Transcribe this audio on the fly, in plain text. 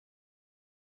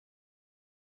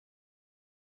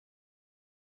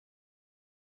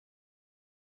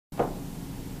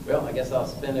Well, I guess I'll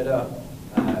spin it up.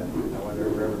 I wonder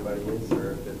where everybody is,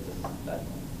 or if it's just that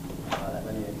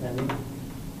many attending.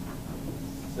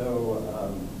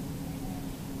 So,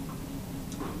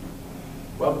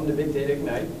 welcome to Big Data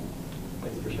Ignite.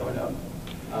 Thanks for showing up.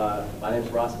 My name is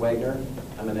Wagner.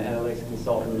 I'm an analytics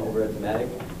consultant over at Thematic.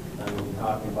 I'm going to be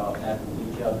talking about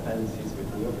mapping ETL dependencies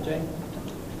with Neo4j.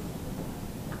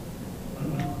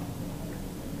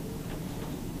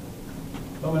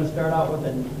 So I'm going to start out with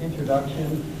an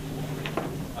introduction,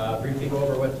 briefly go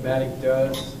over what Thematic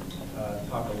does,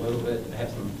 talk a little bit, I have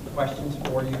some questions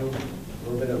for you, a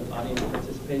little bit of audience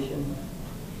participation,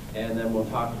 and then we'll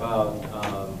talk about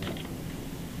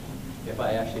if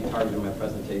I actually targeted my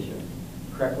presentation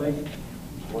correctly.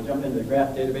 We'll jump into the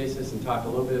graph databases and talk a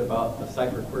little bit about the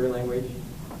Cypher query language,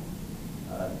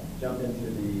 jump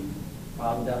into the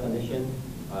problem definition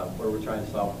where we're trying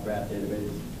to solve the graph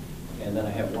database, and then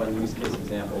I have one use case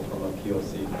example from a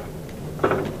POC.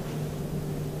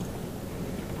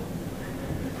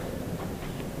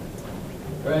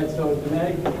 All right, so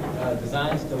Thematic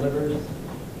designs, delivers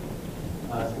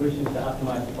solutions to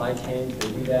optimize supply chains.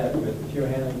 They do that with material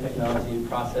handling technology,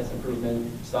 process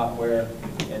improvement, software,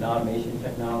 and automation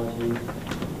technology,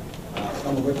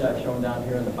 some of which I've shown down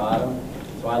here in the bottom.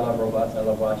 So I love robots, I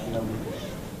love watching them.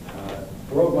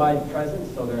 Worldwide presence,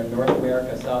 so they're in North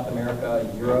America, South America,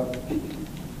 Europe,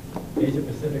 Asia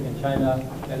Pacific, and China.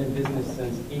 Been in business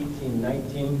since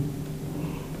 1819,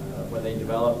 when they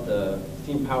developed the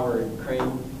steam-powered crane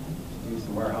to do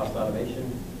some warehouse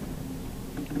automation.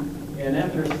 And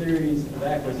after a series of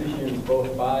acquisitions,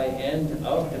 both by and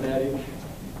of Thematic,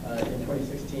 in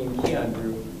 2016, Keon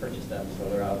Group purchased them, so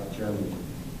they're out of Germany.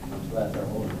 So that's our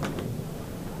home.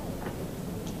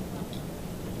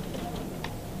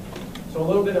 So a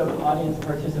little bit of audience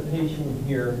participation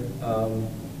here.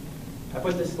 I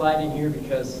put this slide in here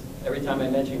because every time I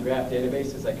mention graph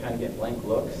databases, I kind of get blank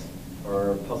looks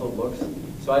or puzzled looks.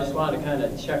 So I just wanted to kind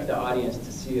of check the audience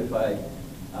to see if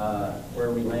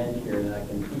where we land here, and I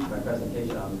can teach my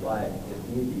presentation on the fly if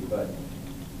need be. But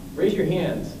raise your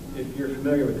hands if you're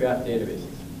familiar with graph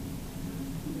databases.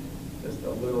 Just a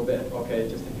little bit. Okay,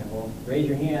 just a handful. Raise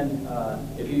your hand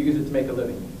if you use it to make a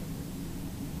living.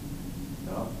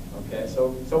 No? Okay,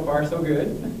 so far so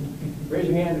good. Raise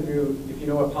your hand if you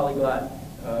know what polyglot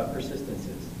persistence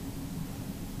is.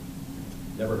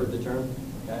 Never heard the term?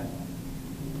 Okay.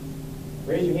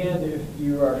 Raise your hand if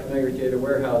you are familiar with data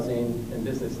warehousing and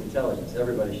business intelligence.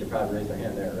 Everybody should probably raise their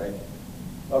hand there, right?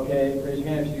 Okay, raise your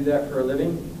hand if you do that for a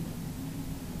living.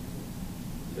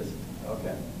 Just,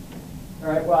 okay. All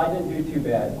right, well, I didn't do too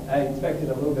bad. I expected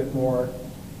a little bit more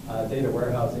data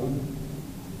warehousing,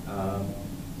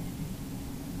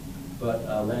 but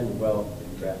landed well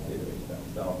in the graph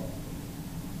database stuff.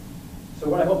 So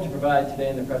what I hope to provide today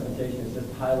in the presentation is just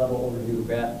a high-level overview of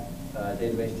graph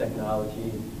database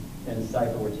technology and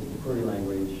Cypher, which is the query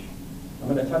language. I'm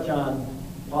going to touch on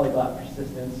polyglot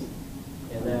persistence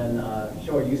and then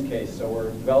show a use case. So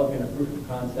we're developing a proof of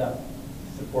concept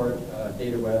to support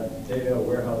data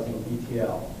warehousing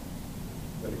ETL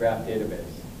with a graph database.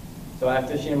 So I have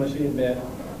to shamelessly admit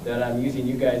that I'm using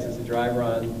you guys as a dry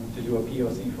run to do a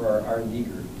POC for our R&D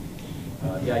group.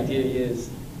 The idea is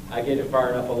I get it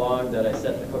far enough along that I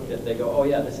set the hook that they go, oh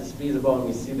yeah, this is feasible and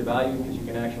we see the value because you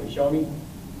can actually show me.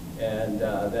 And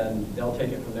then they'll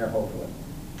take it from there, hopefully.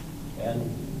 And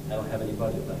I don't have any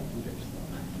budget left either, so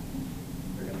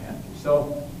they're going to have to.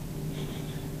 So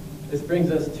this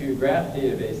brings us to graph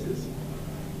databases.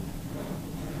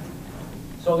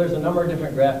 So there's a number of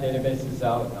different graph databases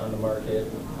out on the market.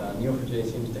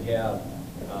 Neo4j seems to have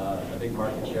a big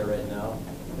market share right now.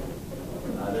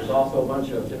 There's also a bunch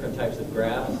of different types of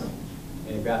graphs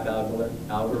and graph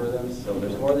algorithms, so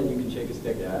there's more than you can shake a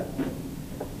stick at.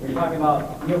 When you're talking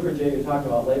about Neo4j, you're talking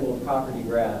about labeled property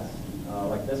graphs,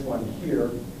 like this one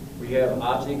here. We have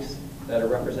objects that are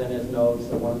represented as nodes,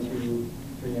 so 1, 2,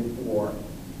 3, and 4.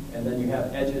 And then you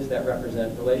have edges that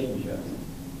represent relationships.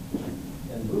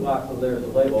 And blue box over there is a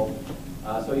label.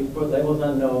 So you can put labels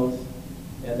on nodes,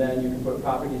 and then you can put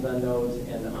properties on nodes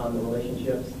and on the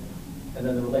relationships. And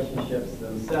then the relationships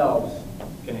themselves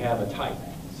can have a type.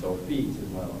 So feeds is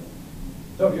one of them.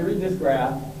 So if you read this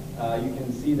graph, you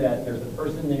can see that there's a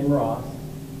person named Ross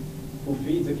who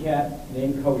feeds a cat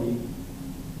named Cody.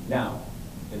 Now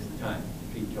is the time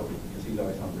to feed Cody because he's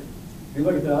always hungry. If you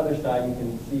look at the other side, you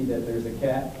can see that there's a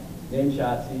cat named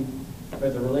Shotzi.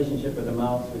 There's a relationship with a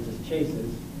mouse, which is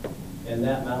Chases, and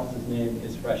that mouse's name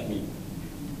is Fresh Meat.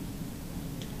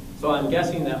 So I'm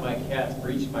guessing that my cat's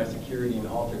breached my security and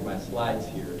altered my slides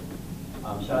here.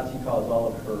 Shotzi calls all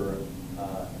of her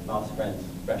mouse friends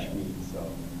Fresh Meat.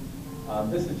 So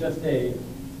this is just a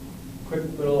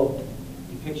quick little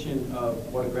depiction of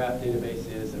what a graph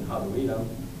database is and how to read them.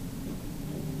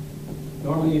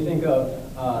 Normally you think of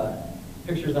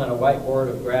pictures on a whiteboard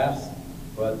of graphs,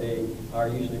 but they are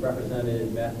usually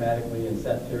represented mathematically in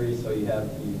set theory. So you have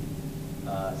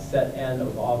the set n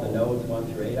of all the nodes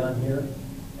 1 through 8 on here,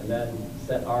 and then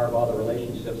set r of all the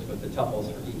relationships with the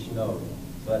tuples for each node.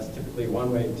 So that's typically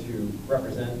one way to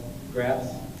represent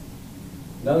graphs.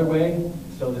 Another way,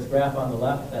 so this graph on the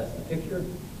left, that's the picture.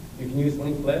 You can use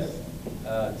linked lists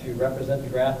to represent the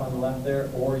graph on the left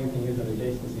there, or you can use an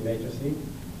adjacency matrix.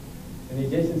 In the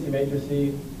adjacency matrix,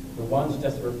 the ones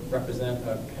just represent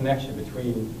a connection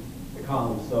between the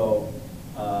columns. So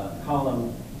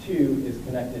column 2 is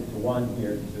connected to 1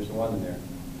 here because there's a 1 in there.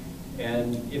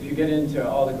 And if you get into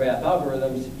all the graph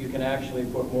algorithms, you can actually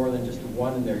put more than just a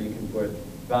 1 in there. You can put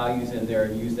values in there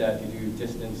and use that to do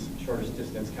distance, shortest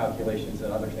distance calculations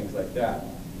and other things like that.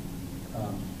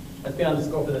 That's beyond the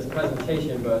scope of this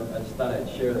presentation, but I just thought I'd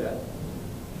share that.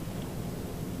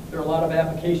 There are a lot of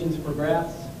applications for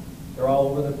graphs. They're all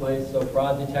over the place. So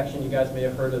fraud detection, you guys may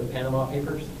have heard of the Panama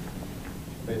Papers.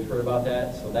 Everybody's heard about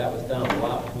that. So that was done a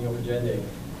lot with Neo4j.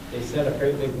 They set a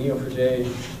great big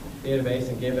Neo4j database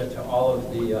and gave it to all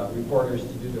of the reporters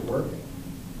to do the work.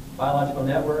 Biological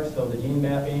networks, so the gene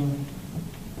mapping.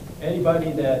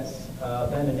 Anybody that's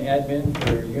been an admin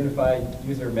for unified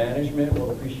user management will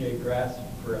appreciate graphs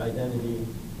for identity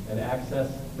and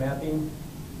access mapping.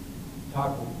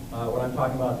 What I'm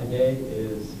talking about today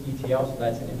is ETL, so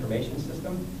that's an information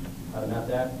system, how to map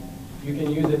that. You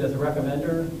can use it as a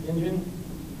recommender engine.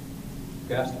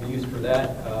 Graphs can be used for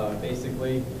that.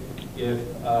 Basically, if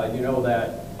you know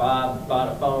that Bob bought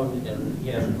a phone and he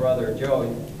has a brother, Joe,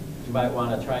 you might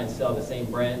want to try and sell the same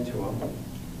brand to him.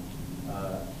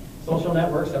 Social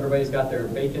networks, everybody's got their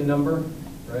bacon number,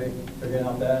 right? Figuring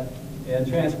out that. And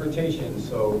transportation,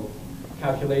 so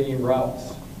calculating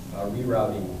routes,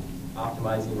 rerouting,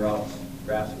 optimizing routes.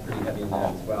 Graphs are pretty heavy in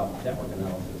that as well. Network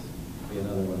analysis would be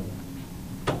another one.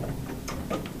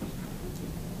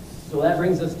 So that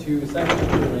brings us to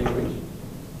second language.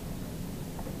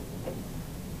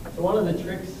 So one of the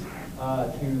tricks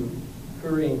to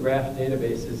querying graph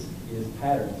databases is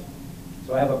patterns.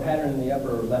 So I have a pattern in the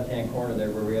upper left-hand corner there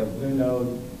where we have a blue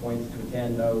node points to a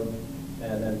tan node,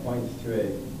 and then points to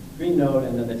a green node,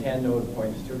 and then the tan node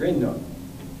points to a green node.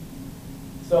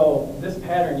 So this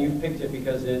pattern, you've picked it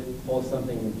because it pulls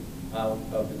something out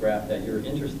of the graph that you're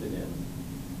interested in.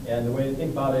 And the way to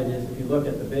think about it is if you look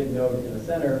at the big node in the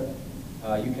center,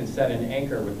 you can set an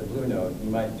anchor with the blue node. You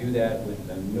might do that with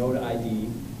the node ID,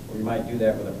 or you might do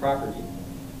that with a property.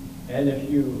 And if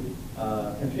you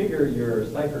configure your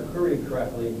Cypher query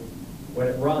correctly, when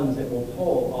it runs, it will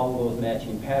pull all of those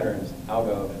matching patterns out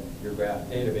of your graph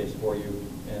database for you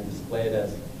and display it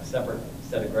as a separate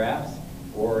set of graphs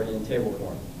or in table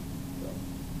form. So.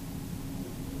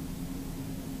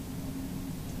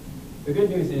 The good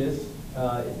news is,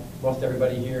 most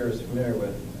everybody here is familiar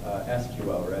with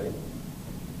SQL, right?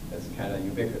 That's kind of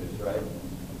ubiquitous, right?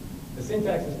 The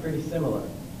syntax is pretty similar.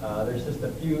 There's just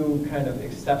a few kind of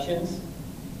exceptions.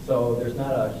 So there's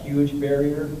not a huge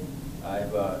barrier. I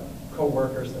have a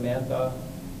coworker, Samantha,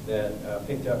 that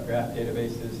picked up graph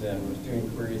databases and was doing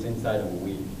queries inside of a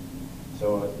week.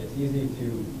 So it's easy to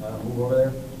move over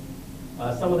there.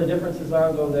 Some of the differences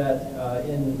are, though, that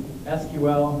in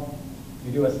SQL,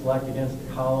 you do a select against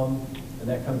a column, and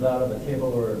that comes out of a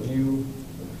table or a view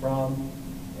with a from.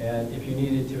 And if you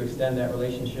needed to extend that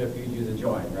relationship, you'd use a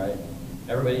join, right?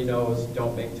 Everybody knows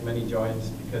don't make too many joins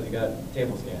because you got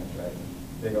table scans, right?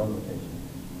 Big O notation.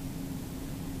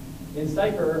 In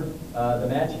Cypher, the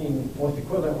matching most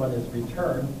equivalent one is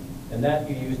return, and that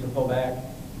you use to pull back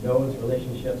nodes,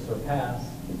 relationships, or paths,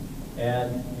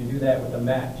 and you do that with a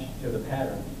match to the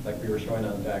pattern, like we were showing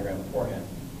on the diagram beforehand.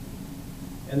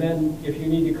 And then if you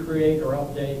need to create or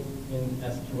update in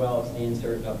SQL, it's the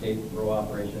insert and update row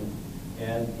operation.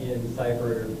 And in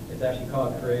Cypher, it's actually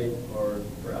called create, or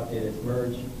for update, it's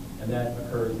merge, and that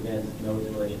occurs against nodes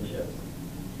and relationships.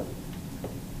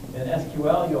 In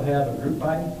SQL, you'll have a group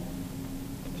by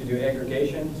to do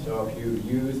aggregation. So if you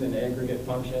use an aggregate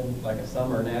function, like a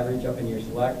sum or an average up in your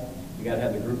select, you got to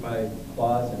have the group by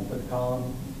clause and put the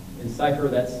column. In Cypher,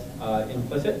 that's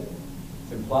implicit.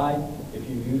 It's implied. If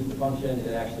you use the function,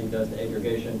 it actually does the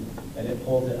aggregation, and it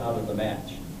pulls it out of the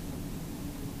match.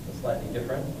 So slightly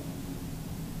different.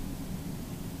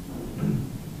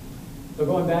 So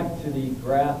going back to the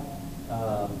graph,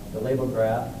 the label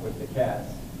graph with the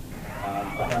cats.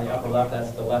 Up on the upper left,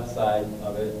 that's the left side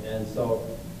of it. And so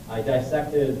I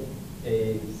dissected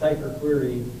a Cypher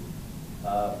query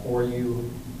for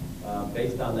you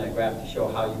based on that graph to show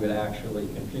how you would actually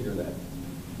configure that.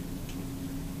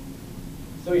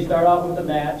 So you start off with the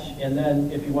match, and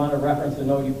then if you want to reference a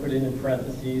node, you put it in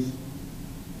parentheses.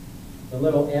 The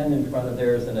little n in front of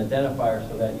there is an identifier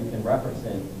so that you can reference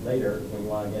it later when you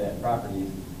want to get at properties.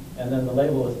 And then the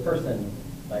label is person,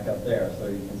 like up there, so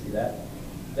you can see that.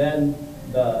 Then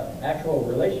the actual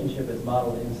relationship is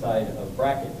modeled inside of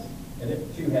brackets, and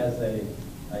it too has a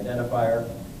identifier.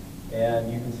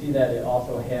 And you can see that it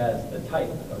also has the type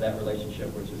of that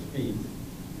relationship, which is feeds.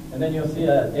 And then you'll see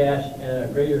a dash and a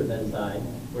greater than sign,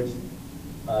 which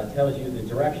tells you the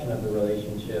direction of the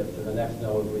relationship to the next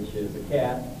node, which is a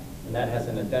cat, and that has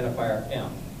an identifier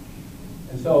M.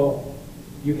 And so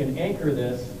you can anchor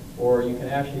this, or you can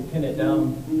actually pin it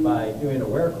down by doing a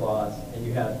where clause, and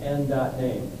you have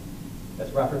n.name.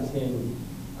 That's referencing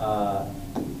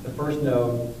the first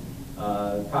node,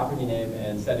 property name,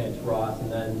 and setting it to Ross, and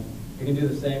then you can do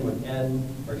the same with m.n,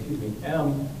 where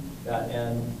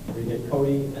you get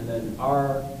Cody, and then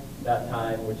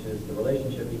r.time, which is the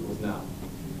relationship equals now.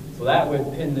 So that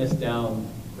would pin this down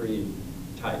pretty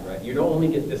tight, right? You'd only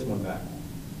get this one back.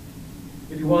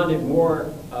 If you wanted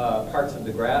more parts of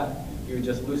the graph, you would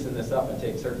just loosen this up and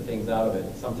take certain things out of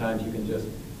it. Sometimes you can just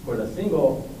put a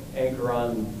single anchor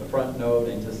on the front node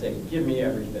and just say, give me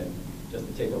everything, just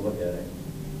to take a look at it.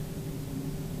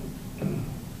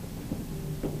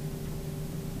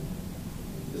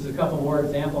 Just a couple more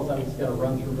examples I'm just going to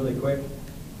run through really quick.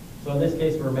 So in this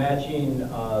case, we're matching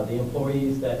the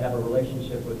employees that have a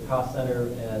relationship with cost center,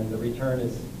 and the return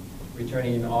is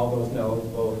returning all those nodes,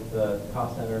 both the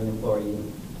cost center and the employee.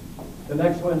 The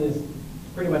next one is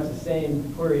pretty much the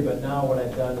same query, but now what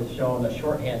I've done is shown a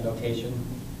shorthand notation.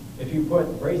 If you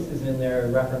put braces in there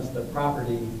and reference the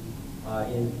property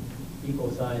in equal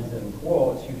signs and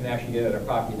quotes, you can actually get at a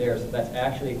property there. So that's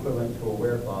actually equivalent to a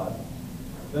where clause.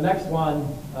 The next one,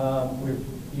 we've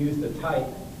used a type.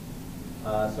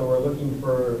 So we're looking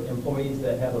for employees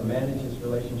that have a manages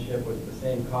relationship with the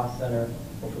same cost center.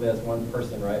 Hopefully that's one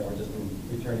person, right? We're just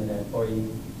returning that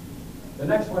employee. The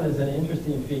next one is an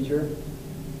interesting feature.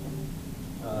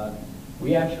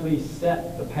 We actually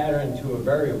set the pattern to a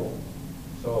variable.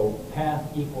 So path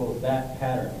equals that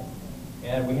pattern.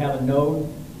 And we have a node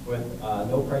with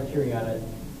no criteria on it.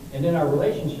 And in our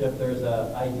relationship, there's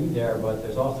a ID there, but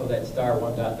there's also that star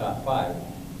 1.5.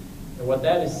 And what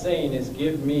that is saying is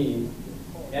give me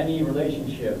any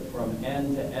relationship from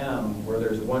n to m where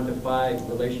there's 1 to 5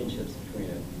 relationships between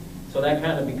it. So that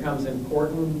kind of becomes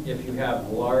important if you have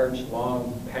large,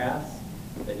 long paths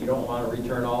that you don't want to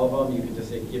return all of them. You can just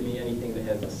say, give me anything that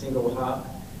has a single hop,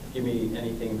 give me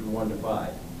anything from 1 to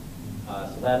 5.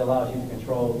 So that allows you to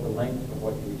control the length of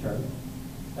what you return.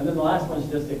 And then the last one is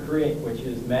just to create, which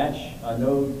is match a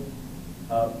node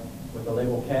with the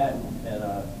label cat and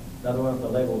another one with the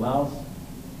label mouse.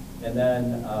 And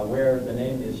then where the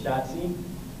name is Shotzi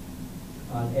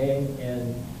on A,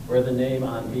 and where the name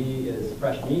on B is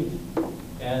fresh meat.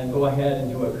 And go ahead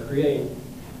and do a create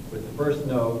with the first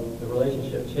node, the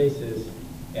relationship chases,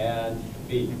 and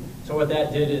B. So what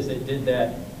that did is it did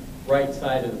that right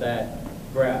side of that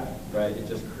graph, right? It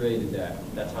just created that.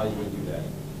 That's how you would do that.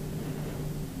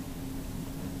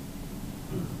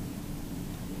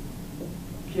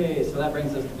 Okay, so that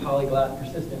brings us to polyglot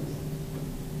persistence.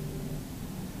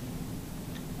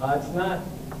 It's not,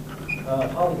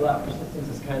 polyglot persistence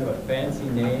is kind of a fancy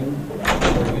name for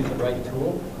use the right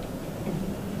tool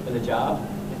for the job.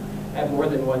 Have more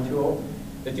than one tool.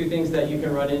 The two things that you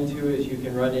can run into is you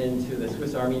can run into the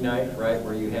Swiss Army knife, right,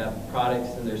 where you have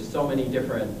products and there's so many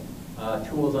different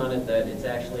tools on it that it's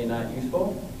actually not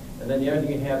useful. And then the other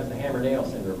thing you have is the hammer-nail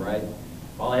syndrome, right?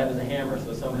 All I have is a hammer,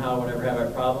 so somehow whenever I have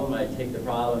a problem, I take the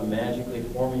problem and magically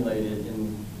formulate it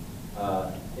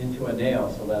into a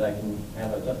nail so that I can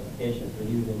have a justification for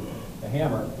using the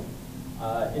hammer.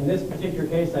 In this particular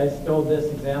case, I stole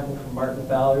this example from Martin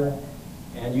Fowler,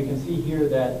 and you can see here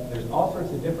that there's all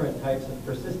sorts of different types of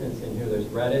persistence in here. There's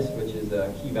Redis, which is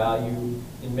a key value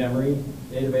in memory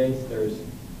database. There's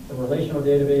some relational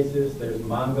databases. There's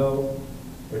Mongo,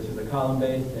 which is a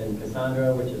column-based, and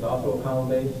Cassandra, which is also a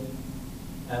column-based.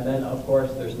 And then, of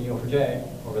course, there's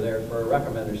Neo4j over there for a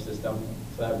recommender system.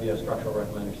 So that would be a structural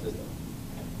recommender system.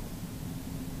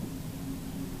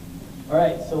 All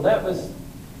right, so that was,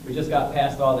 we just got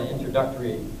past all the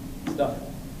introductory stuff.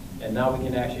 And now we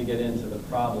can actually get into the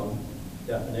problem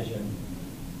definition.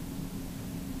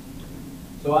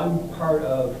 So I'm part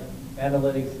of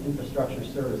Analytics Infrastructure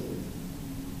Services.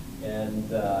 And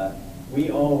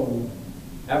we own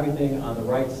everything on the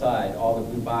right side, all the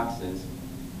blue boxes,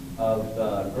 of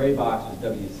the gray box with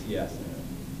WCS in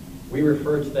it. We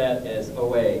refer to that as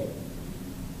OA,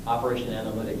 Operation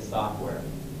Analytics Software.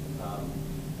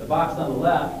 The box on the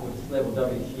left, which is labeled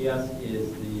WCS,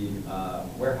 is the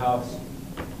warehouse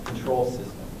control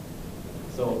system.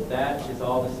 So that is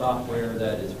all the software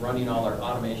that is running all our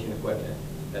automation equipment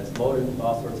that's loaded with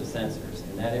all sorts of sensors,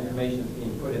 and that information is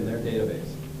being put in their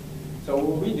database. So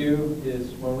what we do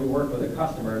is when we work with a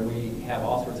customer and we have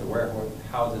all sorts of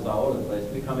warehouses all over the place,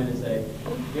 we come in and say,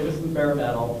 give us some bare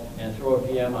metal and throw a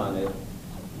VM on it.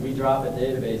 We drop a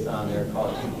database on there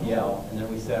called ETL, and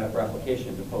then we set up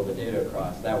replication to pull the data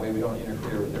across. That way we don't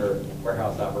interfere with their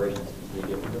warehouse operations because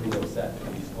they get really upset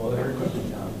when you slow their equipment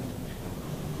down.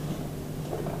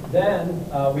 Then,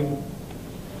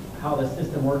 how the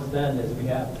system works then is we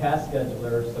have task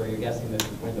scheduler, so you're guessing this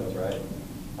is Windows, right?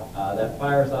 That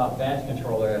fires off batch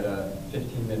controller at a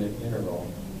 15-minute interval.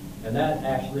 And that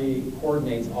actually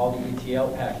coordinates all the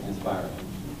ETL packages firing.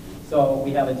 So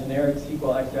we have a generic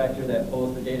SQL extractor that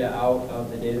pulls the data out of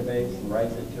the database and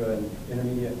writes it to an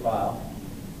intermediate file.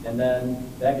 And then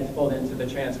that gets pulled into the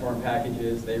transform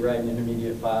packages. They write an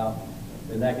intermediate file.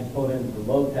 Then that gets pulled into the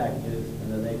load packages,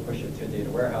 and then they push it to a data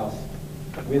warehouse.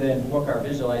 We then hook our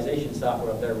visualization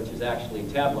software up there, which is actually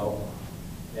Tableau,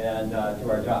 and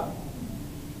do our job.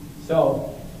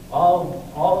 So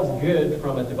all is good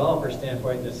from a developer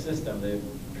standpoint in this system. They've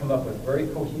come up with very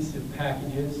cohesive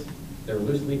packages. They're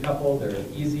loosely coupled, they're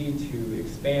easy to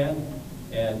expand,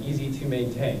 and easy to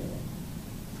maintain.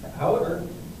 However,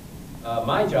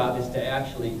 my job is to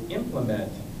actually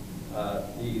implement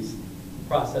these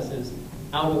processes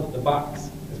out of the box,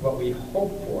 is what we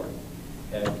hope for.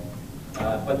 Okay?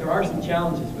 But there are some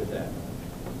challenges with that.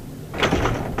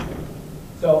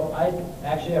 So I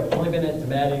actually have only been at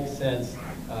Dematic since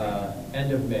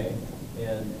end of May,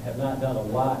 and have not done a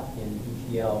lot in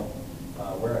ETL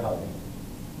warehousing.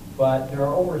 But there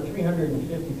are over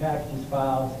 350 packages,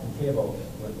 files, and tables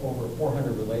with over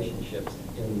 400 relationships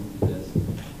in this.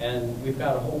 And we've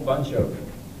got a whole bunch of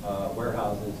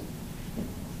warehouses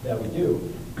that we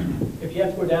do. If you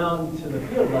have to go down to the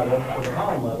field level, or the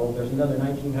column level, there's another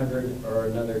 1,900 or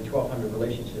another 1,200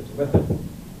 relationships with it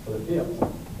for the fields.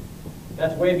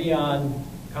 That's way beyond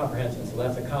comprehension, so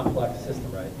that's a complex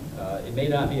system, right? It may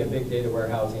not be a big data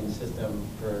warehousing system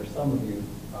for some of you,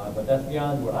 but that's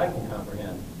beyond what I can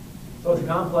comprehend. So it's a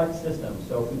complex system,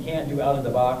 so if we can't do out of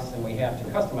the box and we have to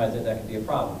customize it, that could be a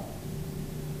problem.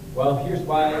 Well, here's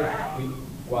why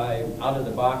out of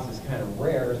the box is kind of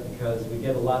rare, is because we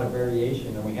get a lot of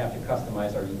variation and we have to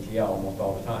customize our ETL almost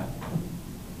all the time.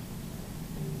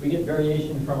 We get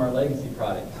variation from our legacy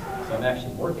products. So I'm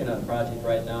actually working on a project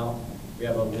right now. We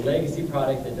have a legacy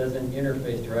product that doesn't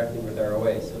interface directly with our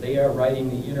OA, so they are writing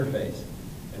the interface.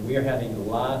 And we are having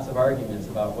lots of arguments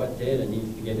about what data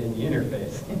needs to get in the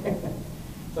interface.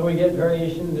 So we get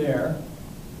variation there.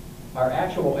 Our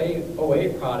actual OA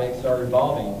products are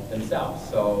evolving themselves.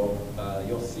 So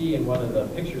you'll see in one of the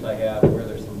pictures I have where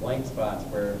there's some blank spots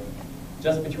where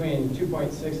just between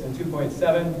 2.6 and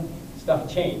 2.7,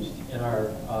 stuff changed in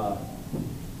our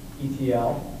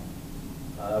ETL.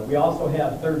 We also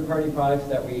have third-party products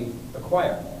that we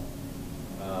acquire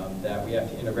that we have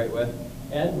to integrate with.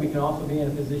 And we can also be in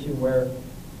a position where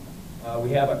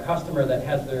we have a customer that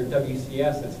has their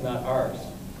WCS that's not ours,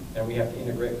 and we have to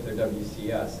integrate with their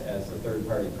WCS as a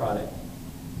third-party product.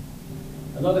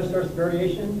 Another source of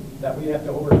variation that we have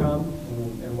to overcome,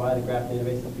 and why the graph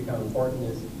database has become important,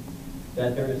 is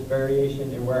that there is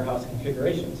variation in warehouse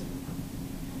configurations.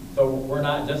 So we're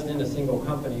not just in a single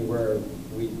company where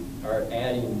we are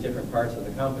adding different parts of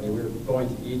the company. We're going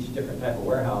to each different type of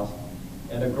warehouse.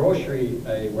 And a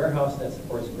warehouse that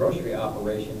supports grocery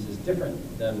operations is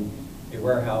different than a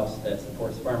warehouse that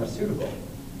supports pharmaceutical,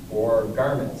 or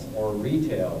garments, or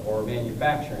retail, or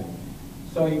manufacturing.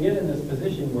 So you get in this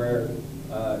position where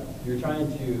you're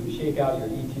trying to shake out your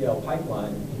ETL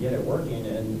pipeline and get it working,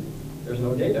 and there's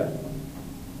no data.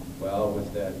 Well, was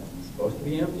that supposed to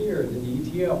be empty, or did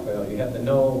the ETL fail? You have the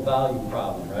no value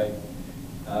problem, right?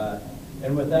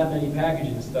 And with that many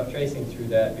packages and stuff tracing through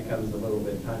that becomes a little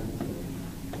bit time-consuming.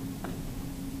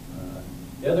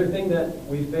 The other thing that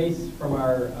we face from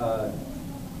our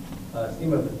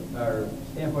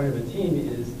standpoint of a team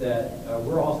is that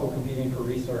we're also competing for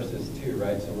resources too,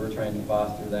 right? So we're trying to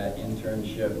foster that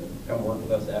internship, come work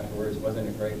with us afterwards. Wasn't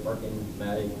it great working with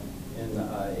Maddie in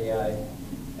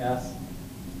AIS?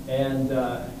 And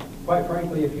quite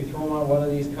frankly, if you throw them on one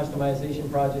of these customization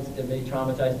projects, it may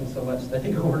traumatize them so much that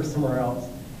they go work somewhere else.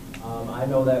 I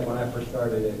know that when I first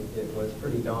started, it was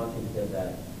pretty daunting to get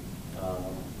that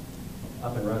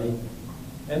up and running.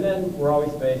 And then we're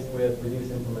always faced with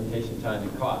reduced implementation time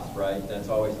and cost, right? That's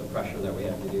always the pressure that we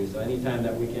have to do. So anytime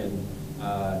that we can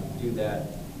do that,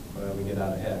 we get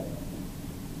out ahead.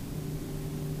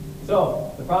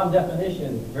 So the problem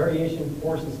definition, variation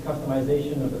forces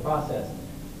customization of the process.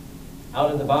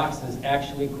 Out of the box is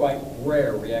actually quite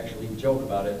rare. We actually joke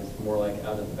about it. It's more like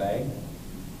out of the bag.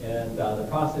 And the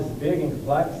process is big and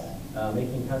complex,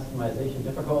 making customization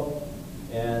difficult.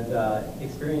 And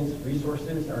experienced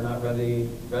resources are not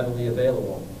readily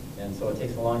available. And so it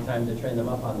takes a long time to train them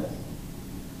up on this.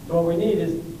 So what we need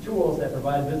is tools that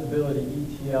provide visibility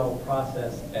ETL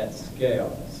process at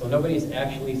scale. So nobody's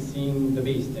actually seen the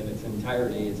beast in its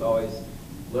entirety. It's always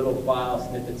little file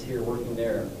snippets here working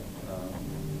there.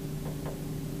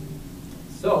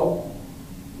 So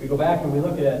we go back and we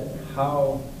look at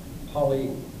how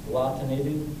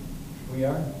polyglottinated we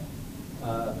are,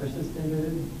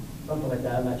 persistinated, something like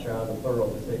that. I'm not sure how the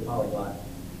plural to say polyglot.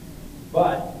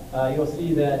 But you'll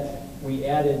see that we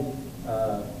added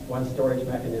one storage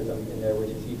mechanism in there, which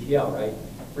is ETL, right?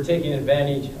 We're taking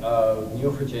advantage of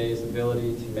Neo4j's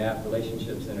ability to map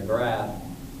relationships in a graph.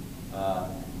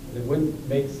 It wouldn't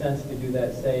make sense to do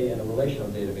that, say, in a relational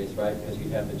database, right? Because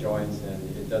you'd have the joins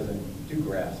and it doesn't do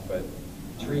graphs, but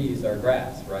trees are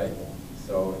graphs, right?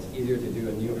 So it's easier to do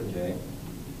in Neo4j.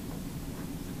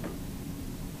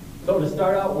 So to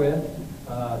start out with,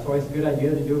 it's always a good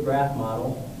idea to do a graph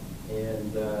model.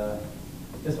 And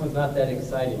this one's not that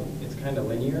exciting. It's kind of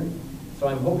linear. So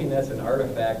I'm hoping that's an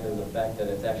artifact of the fact that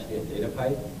it's actually a data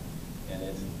pipe. And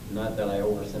it's not that I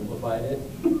oversimplified it.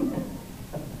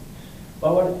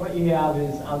 But what you have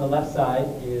is, on the left side,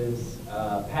 is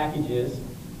packages.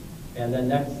 And then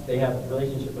next, they have a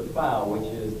relationship with file, which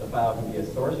is the file can be a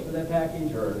source for that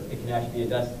package, or it can actually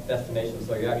be a destination.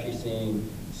 So you're actually seeing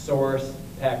source,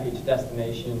 package,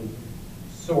 destination,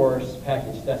 source,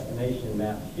 package, destination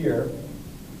mapped here.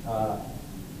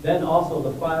 Then also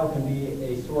the file can be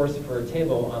a source for a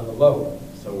table on the load.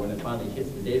 So when it finally hits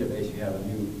the database, you have a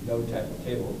new node type of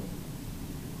table.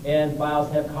 And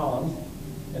files have columns,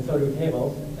 and so do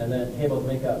tables, and then tables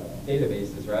make up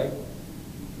databases, right?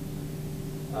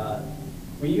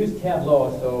 We use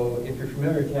Tableau, so if you're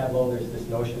familiar with Tableau, there's this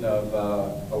notion of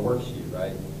a worksheet,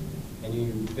 right? And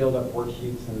you build up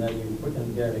worksheets and then you put them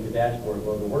together to make a dashboard.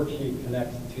 Well, the worksheet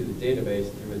connects to the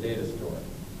database through a data store.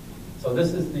 So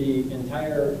this is the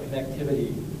entire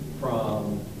connectivity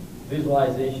from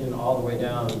visualization all the way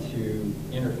down to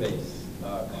interface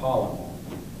column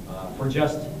for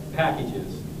just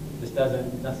packages. This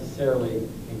doesn't necessarily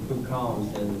include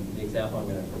columns in the example I'm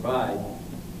going to provide.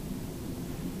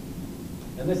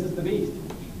 And this is the beast.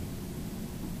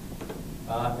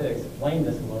 I'll have to explain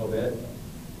this a little bit.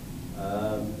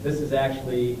 This is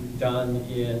actually done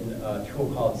in a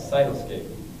tool called Cytoscape.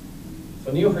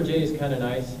 So Neo4j is kind of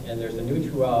nice, and there's a new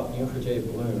tool out,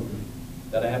 Neo4j Bloom,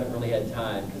 that I haven't really had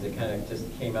time because it kind of just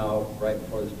came out right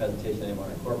before this presentation. I didn't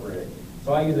want to incorporate it.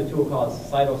 So I use a tool called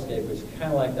Cytoscape, which is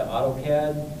kind of like the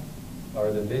AutoCAD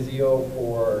or the Visio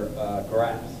for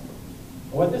graphs.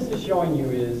 And what this is showing you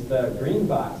is the green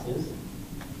boxes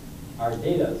are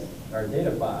data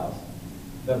files.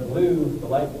 The blue, the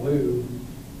light blue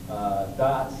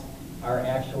dots are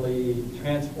actually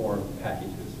transform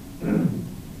packages.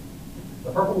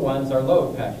 The purple ones are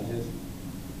load packages.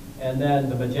 And then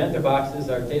the magenta boxes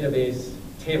are database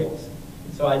tables.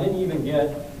 So I didn't even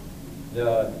get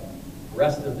the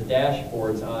rest of the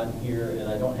dashboards on here, and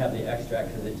I don't have the extract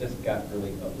because it just got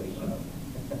really ugly.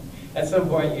 At some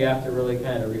point, you have to really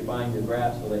kind of refine your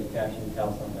graph so that you can actually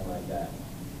tell something like that.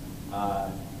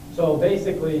 So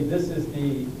basically, this is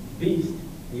the beast,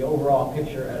 the overall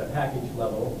picture at a package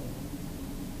level.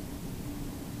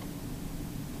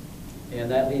 And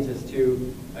that leads us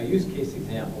to a use case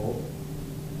example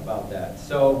about that.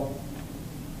 So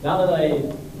now that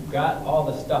I got all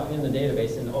the stuff in the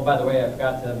database, and oh, by the way, I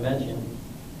forgot to mention,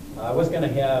 I was going to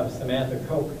have Samantha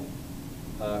Koch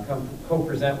come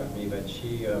co-present with me, but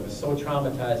she was so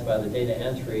traumatized by the data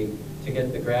entry to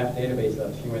get the graph database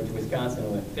up. She went to Wisconsin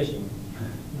and went fishing.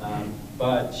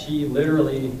 But she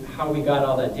literally, how we got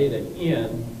all that data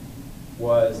in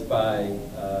was by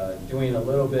doing a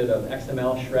little bit of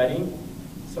XML shredding.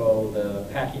 So the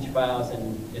package files,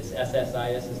 and it's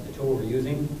SSIS is the tool we're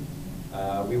using.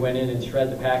 We went in and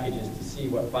shred the packages to see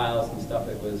what files and stuff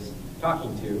it was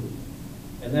talking to.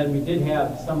 And then we did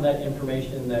have some of that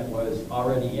information that was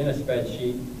already in a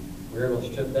spreadsheet. We were able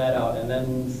to strip that out. And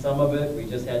then some of it, we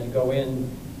just had to go in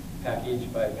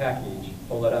package by package,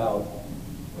 pull it out,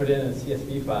 put it in a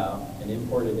CSV file, and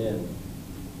import it in.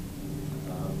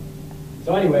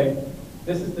 So anyway,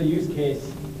 this is the use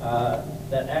case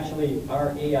that actually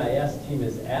our AIS team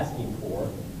is asking for,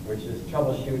 which is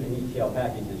troubleshoot an ETL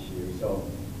package issue. So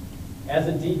as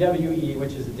a DWE,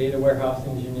 which is a data warehouse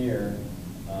engineer,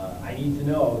 I need to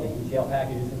know the ETL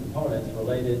packages and components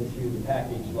related to the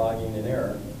package logging an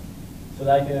error. so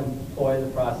that I can employ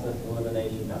the process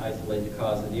elimination to isolate the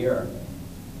cause of the error.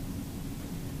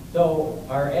 So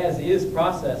our as-is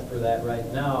process for that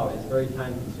right now is very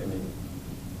time-consuming.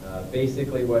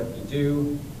 Basically what you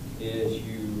do is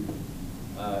you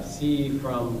see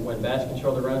from when batch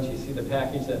controller runs, you see the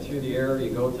package that threw the error, you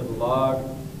go to the log,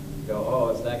 you go, oh,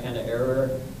 it's that kind of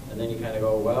error, and then you kind of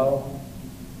go, well,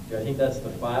 do I think that's the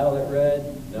file it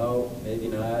read? No, maybe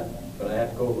not, but I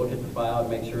have to go look at the file and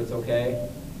make sure it's okay.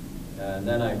 And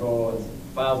then I go, if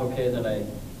the file's okay, then I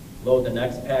load the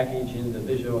next package into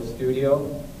Visual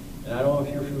Studio. And I don't know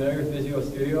if you're familiar with Visual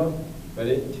Studio, but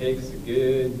it takes a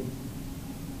good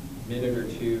minute or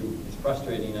two. It's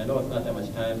frustrating. I know it's not that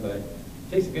much time, but it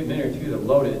takes a good minute or two to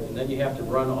load it. And then you have to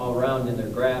run all around in their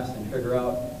graphs and figure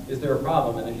out, is there a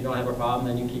problem? And if you don't have a problem,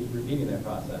 then you keep repeating that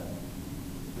process.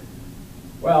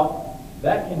 Well,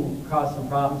 that can cause some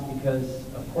problems because,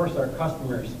 of course, our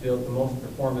customers build the most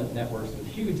performant networks with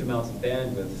huge amounts of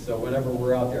bandwidth. So whenever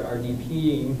we're out there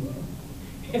RDPing,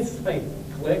 it's like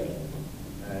click,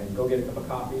 go get a cup of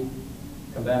coffee,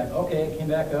 come back, okay, it came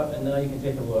back up, and now you can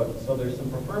take a look. So there's some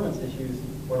performance issues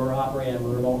when we're operating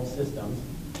on remote systems.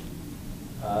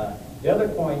 The other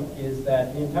point is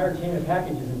that the entire chain of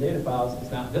packages and data files is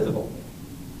not visible.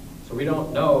 So we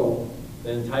don't know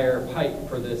the entire pipe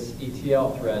for this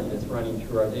ETL thread that's running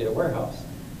through our data warehouse.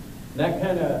 And that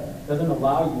kind of doesn't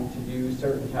allow you to do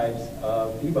certain types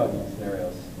of debugging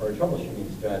scenarios or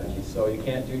troubleshooting strategies. So you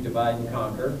can't do divide and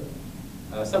conquer.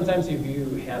 Sometimes if you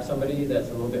have somebody that's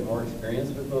a little bit more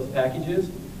experienced with those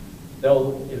packages,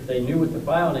 if they knew what the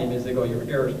file name is, they go, your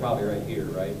error is probably right here,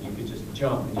 right? You could just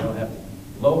jump and you don't have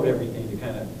to load everything to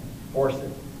kind of force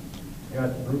it. You don't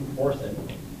have to brute force it.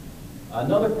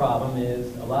 Another problem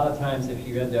is a lot of times if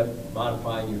you end up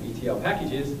modifying your ETL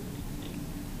packages,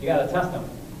 you got to test them.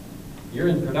 You're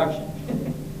in production.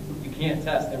 You can't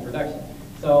test in production.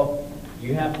 So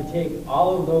you have to take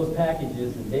all of those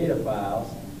packages and data files,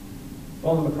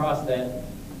 pull them across that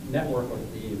network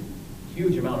with the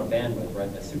huge amount of bandwidth,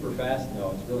 right? That's super fast.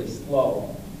 No, it's really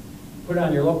slow. Put it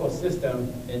on your local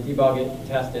system and debug it,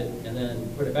 test it, and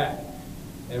then put it back.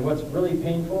 And what's really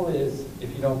painful is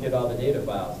if you don't get all the data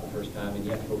files the first time and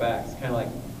you have to go back. It's kind of like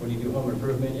when you do home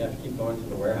improvement, you have to keep going to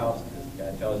the warehouse because the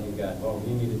guy tells you, well,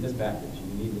 you needed this package,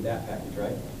 you needed that package,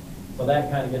 right? So that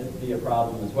kind of gets to be a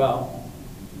problem as well.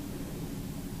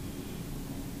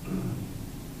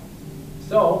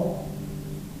 So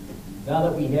now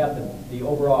that we have the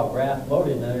overall graph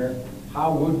loaded there,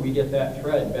 how would we get that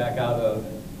thread back out of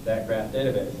that graph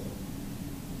database?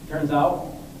 Turns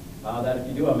out that if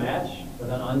you do a match with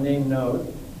an unnamed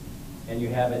node and you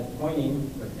have it pointing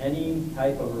with any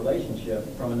type of relationship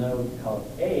from a node called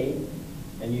A,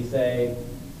 and you say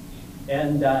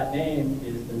n.name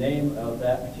is the name of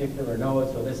that particular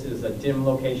node, so this is a dim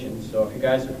location. So if you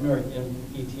guys are familiar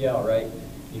with ETL, right,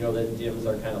 you know that dims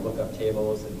are kind of lookup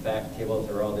tables, and fact tables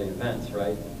are all the events,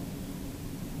 right?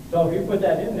 So if you put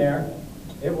that in there,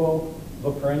 it will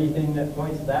look for anything that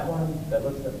points to that one, that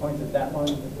points at that one,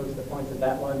 that points at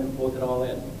that one, and pulls it all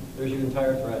in. There's your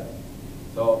entire thread.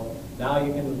 So now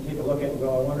you can take a look at it and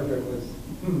go, I wonder if it was,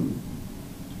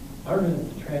 I wonder if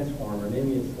it's the transformer.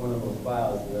 Maybe it's one of those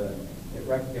files.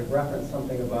 It referenced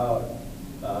something about,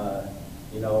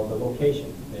 the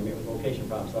location. Maybe it was location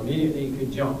problem. So immediately you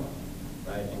could jump,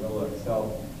 right, and go look.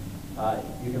 So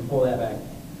you can pull that back.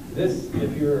 This,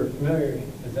 if you're familiar,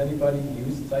 has anybody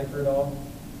used Cypher at all?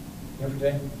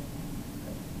 Neo4j?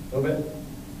 A little bit?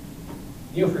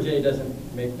 Neo4j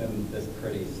doesn't make them this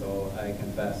pretty, so I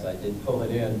confess I did pull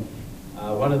it in.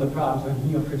 One of the problems with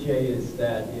Neo4j is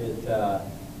that it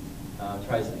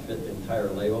tries to fit the entire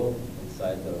label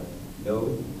inside the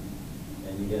node,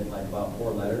 and you get like about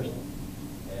 4 letters.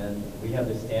 And we have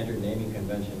this standard naming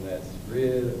convention that's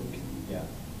really,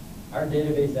 our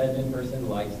database admin person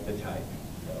likes to type.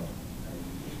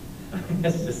 So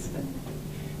that's just,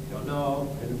 don't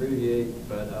know, could abbreviate,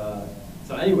 but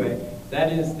so anyway,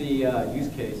 that is the use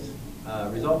case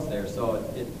results there. So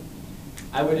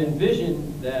I would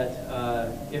envision that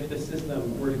if the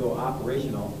system were to go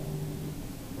operational,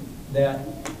 that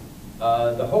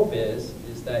the hope is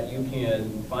that you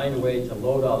can find a way to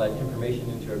load all that information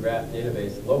into a graph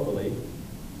database locally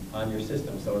on your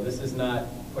system. So this is not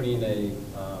putting a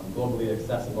globally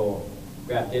accessible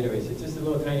graph database. It's just a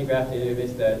little tiny graph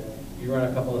database that you run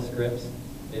a couple of scripts.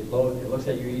 It looks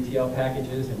at your ETL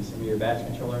packages and some of your batch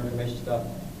controller information stuff,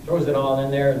 throws it all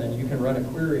in there, and then you can run a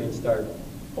query and start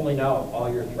pulling out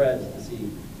all your threads to see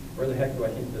where the heck do I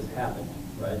think this happened,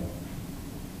 right?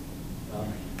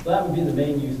 So that would be the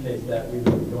main use case that we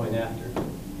would be going after.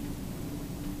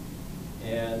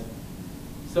 And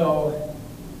so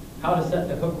how to set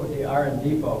the hook with the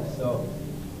R&D folks. So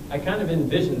I kind of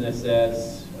envision this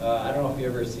as, I don't know if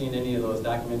you've ever seen any of those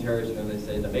documentaries where they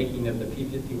say the making of the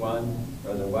P-51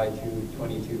 or the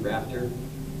Y-222 Raptor,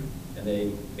 and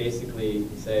they basically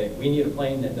say, we need a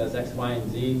plane that does X, Y,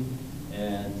 and Z,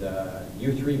 and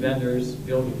you three vendors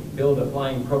build a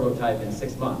flying prototype in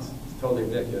 6 months. It's totally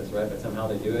ridiculous, right? But somehow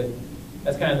they do it.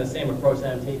 That's kind of the same approach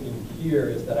that I'm taking here,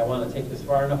 is that I want to take this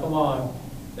far enough along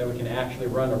that we can actually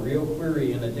run a real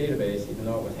query in a database, even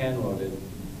though it was hand-loaded,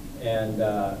 and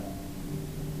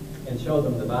show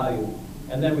them the value.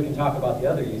 And then we can talk about the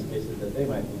other use cases that they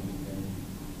might be interested in.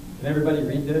 Can everybody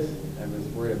read this? I was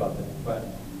worried about this. But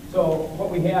so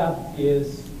what we have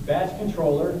is batch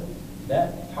controller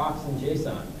that talks in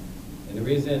JSON. And the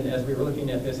reason, as we were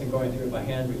looking at this and going through it by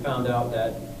hand, we found out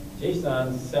that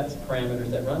JSON sets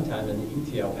parameters at runtime in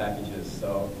the ETL packages.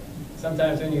 So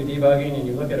sometimes when you're debugging and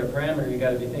you look at a parameter, you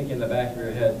got to be thinking in the back of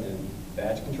your head, did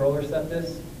batch controller set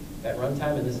this at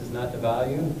runtime, and this is not the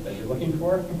value that you're looking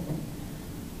for?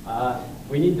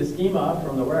 We need the schema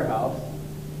from the warehouse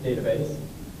database.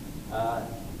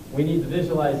 We need the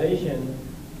visualization,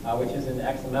 which is in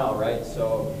XML, right?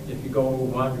 So if you go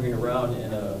wandering around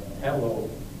in a Hello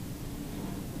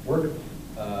work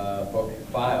book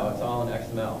file, it's all in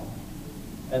XML.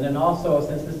 And then also,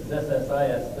 since this is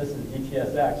SSIS, this is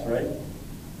DTSX, right?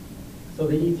 So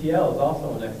the ETL is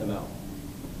also in XML.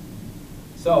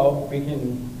 So we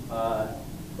can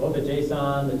load the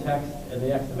JSON, the text, and the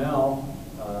XML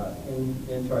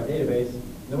into our database.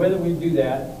 And the way that we do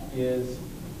that is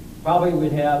probably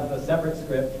we'd have a separate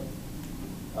script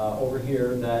over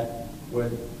here that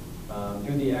would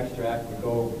do the extract. We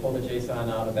go pull the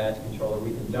JSON out of batch controller.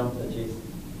 We can dump the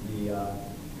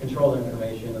control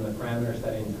information and the parameter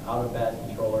settings out of batch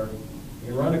controller. You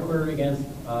can run a query against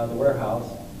the warehouse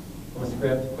from a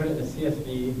script, put it in a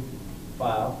CSV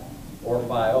file or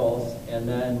files, and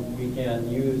then we can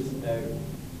use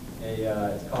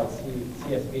it's called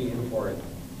CSV import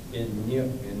in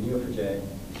Neo4j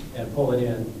and pull it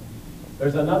in.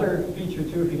 There's another feature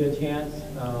too if you get a chance.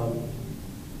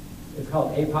 It's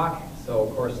called APOC. So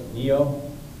of course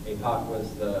APOC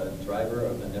was the driver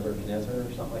of the Nebuchadnezzar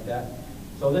or something like that.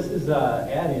 So this is an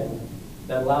add-in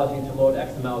that allows you to load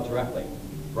XML directly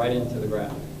right into the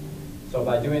graph. So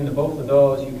by doing both of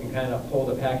those, you can kind of pull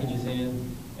the packages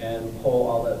in and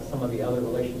pull some of the other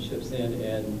relationships in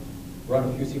and run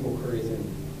a few SQL queries and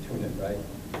tune it, right?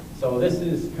 So this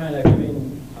is kind of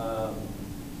giving a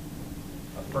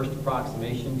first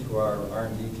approximation to our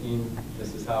R&D team.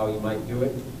 This is how you might do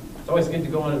it. It's always good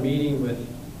to go on a meeting with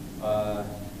a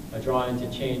drawing to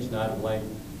change, not a blank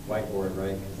whiteboard,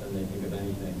 right? Because then they think of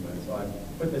anything. But so I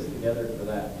put this together for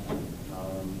that.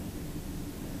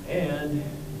 And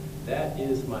that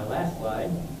is my last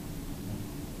slide.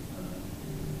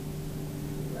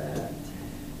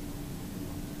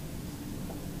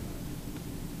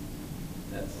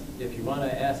 That's if you want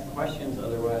to ask questions.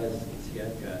 Otherwise, let's see,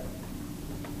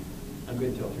 I'm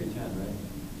good till 3:10, right?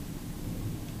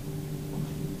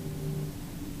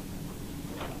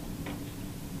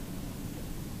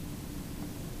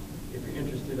 If you're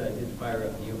interested, I did fire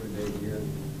up Neo4j here.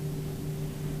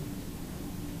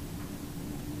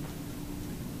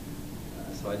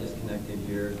 So I just connected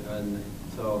here, and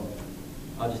so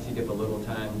I'll just take up a little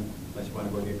time unless you want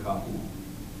to go get coffee.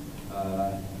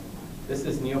 This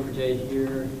is Neo4j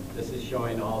here. This is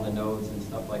showing all the nodes and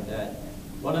stuff like that.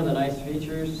 One of the nice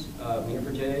features of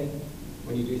Neo4j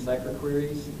when you do Cypher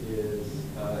queries is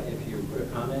if you put a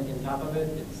comment in top of it,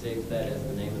 it saves that as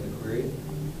the name of the query.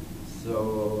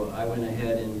 So I went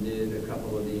ahead and did a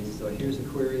couple of these. So here's a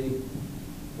query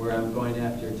where I'm going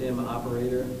after dim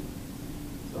operator.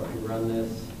 So if you run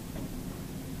this,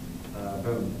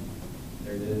 boom,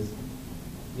 there it is.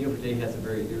 Neo4j has a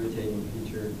very irritating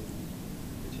feature,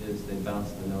 which is they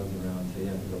bounce the nodes around, so you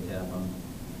have to go tap them.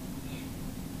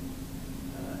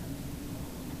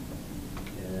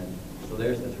 And so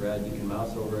there's the thread. You can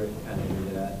mouse over it and kind of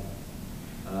do that.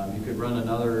 You could run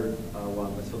another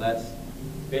one, so that's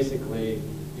basically,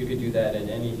 you could do that in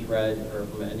any thread or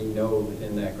from any node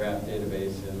within that graph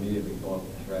database and immediately pull up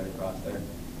the thread across there.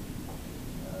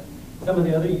 Some of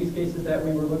the other use cases that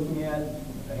we were looking at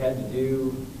had to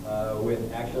do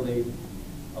with actually,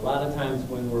 a lot of times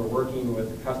when we're working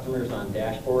with customers on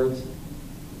dashboards,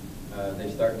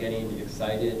 they start getting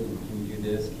excited, and can you do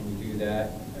this, can you do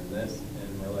that, and this,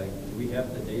 and we're like, do we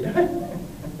have the data?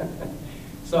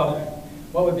 So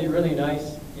what would be really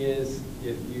nice is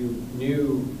if you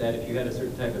knew that if you had a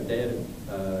certain type of data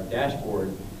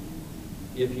dashboard,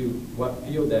 what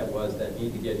field that was that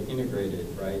need to get integrated,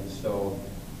 right? So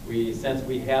since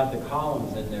we have the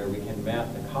columns in there, we can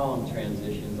map the column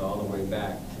transitions all the way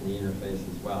back to in the interface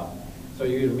as well. So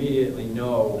you immediately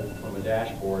know from a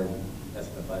dashboard, that's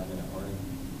the 5-minute warning.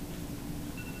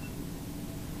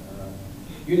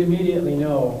 You'd immediately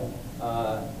know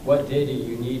what data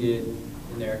you needed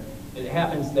in there. It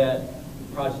happens that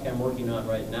the project I'm working on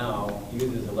right now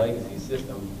uses a legacy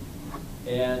system,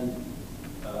 and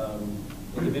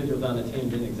individuals on the team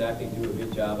didn't exactly do a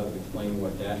good job of explaining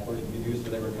what dashboards you could do, so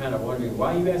they were kind of wondering,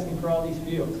 why are you asking for all these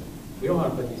fields? We don't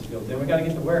want to put these fields in. We got to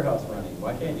get the warehouse running.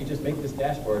 Why can't you just make this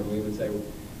dashboard? And we would say,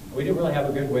 we didn't really have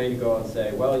a good way to go and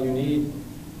say, well, you need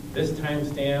this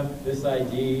timestamp, this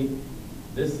ID,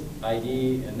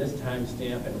 and this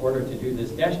timestamp in order to do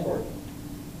this dashboard.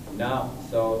 Now,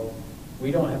 so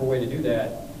we don't have a way to do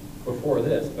that before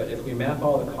this, but if we map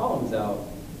all the columns out,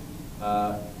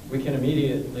 we can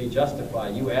immediately justify,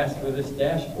 you asked for this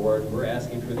dashboard, we're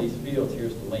asking for these fields,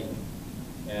 here's the link.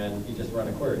 And you just run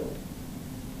a query.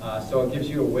 So it gives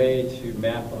you a way to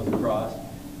map those across.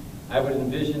 I would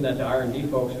envision that the R&D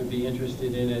folks would be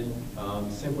interested in it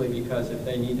simply because if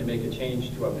they need to make a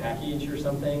change to a package or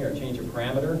something, or change a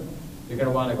parameter, you're going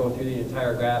to want to go through the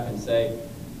entire graph and say,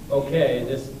 okay,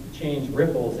 this change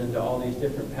ripples into all these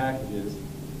different packages.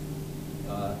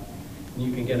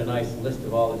 You can get a nice list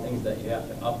of all the things that you have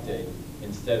to update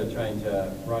instead of trying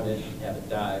to run it, have it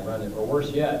die, run it, or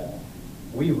worse yet,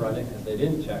 we run it because they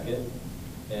didn't check it,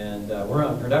 and we're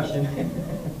on production,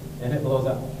 and it blows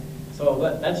up.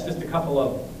 So that's just a couple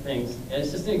of things. And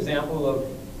it's just an example of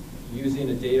using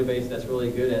a database that's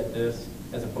really good at this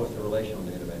as opposed to a relational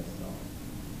database. So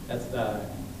that's the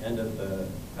end of the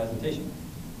presentation.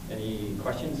 Any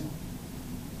questions?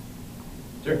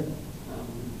 Sure.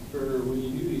 For when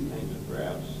you do these kinds of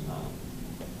graphs,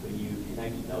 when you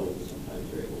connect nodes, sometimes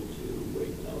you're able to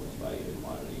weight nodes by either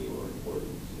quantity or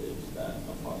importance. Is that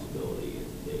a possibility in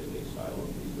the database style of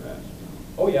these graphs?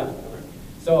 Oh yeah.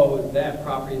 So that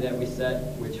property that we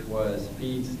set, which was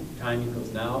feeds time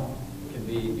equals now, can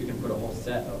be, you can put a whole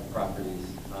set of properties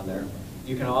on there.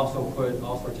 You can also put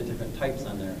all sorts of different types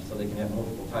on there, so they can have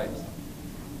multiple types.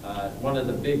 One of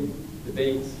the big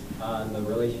debates on the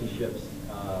relationships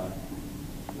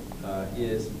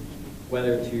is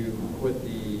whether to put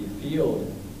the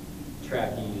field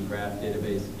tracking graph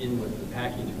database in with the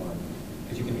package one,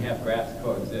 because you can have graphs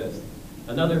coexist.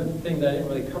 Another thing that I didn't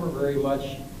really cover very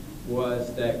much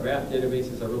was that graph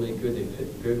databases are really good. They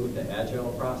fit good with the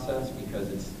agile process because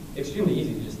it's extremely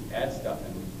easy to just add stuff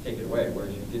and take it away,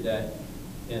 whereas you did that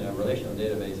in a relational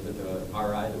database with the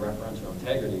RI, the referential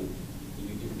integrity,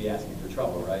 you could be asking for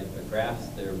trouble, right? But graphs,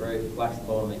 they're very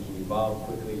flexible and they can evolve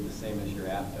quickly the same as your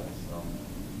app does. So,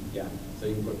 yeah, so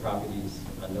you can put properties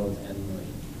on nodes and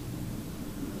relations.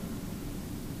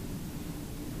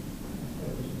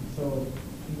 So,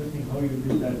 interesting how you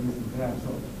do that using graphs. So,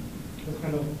 just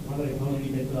kind of wondering how did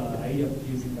you get the idea of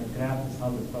using the graph to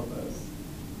solve this purpose?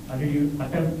 Did you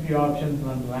attempt a few options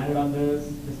and landed on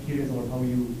this? Just curious about how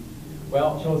you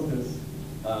chose this.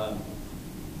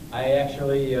 I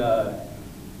actually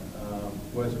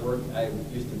I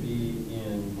used to be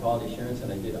in quality assurance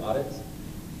and I did audits.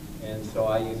 And so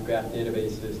I use graph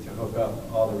databases to hook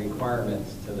up all the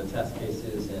requirements to the test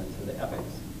cases and to the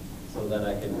epics so that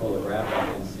I can pull a graph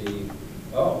up and see,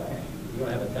 oh, you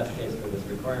don't have a test case for this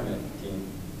requirement team,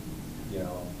 you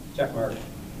know, check mark,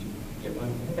 get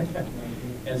one.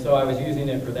 And so I was using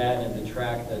it for that and to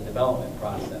track the development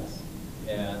process.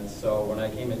 And so when I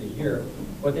came into here,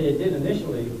 what they did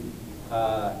initially,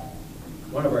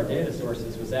 one of our data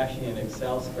sources was actually an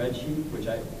Excel spreadsheet, which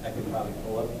I could probably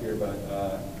pull up here, but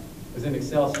it was an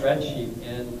Excel spreadsheet.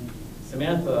 And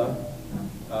Samantha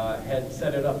had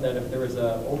set it up that if there was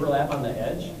an overlap on the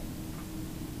edge,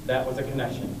 that was a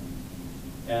connection.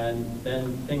 And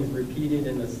then things repeated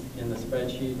in the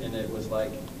spreadsheet, and it was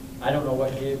like, I don't know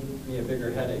what gave me a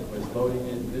bigger headache, was loading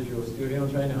in Visual Studio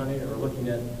and trying to hunt it, or looking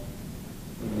at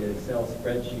the Excel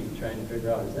spreadsheet trying to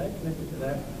figure out, is that connected to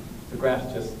that? The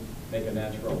graphs just make a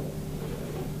natural.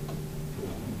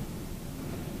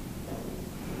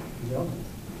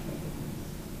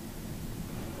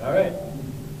 All right.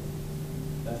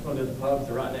 That's one of the pubs,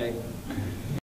 the rotten egg.